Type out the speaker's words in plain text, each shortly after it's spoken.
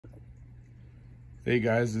Hey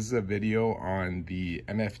guys, this is a video on the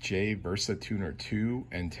MFJ Versa Tuner 2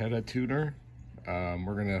 antenna tuner.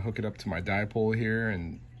 We're gonna hook it up to my dipole here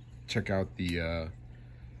and check out the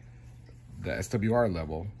SWR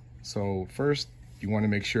level. So first, you want to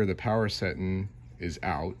make sure the power setting is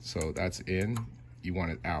out. So that's in. You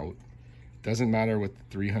want it out. Doesn't matter what the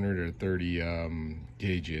 300 or 30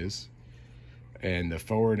 gauge is, and the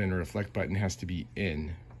forward and reflect button has to be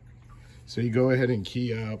in. So you go ahead and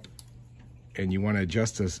key up. And you want to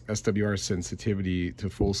adjust this SWR sensitivity to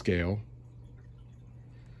full scale.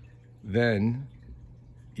 Then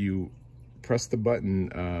you press the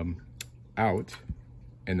button out,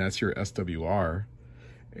 and that's your SWR.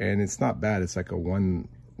 And it's not bad. It's like a 1.2,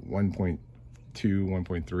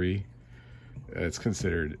 1.3. It's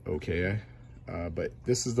considered okay. But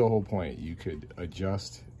this is the whole point. You could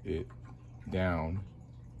adjust it down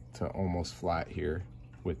to almost flat here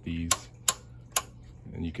with these.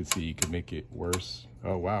 And you can see you can make it worse.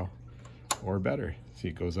 Oh, wow. Or better. See,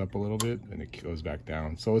 it goes up a little bit and it goes back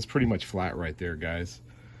down. So it's pretty much flat right there, guys.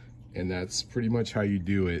 And that's pretty much how you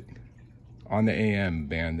do it on the AM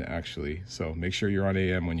band, actually. So make sure you're on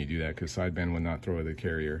AM when you do that, because sideband will not throw the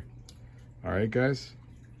carrier. All right, guys.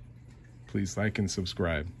 Please like and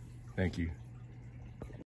subscribe. Thank you.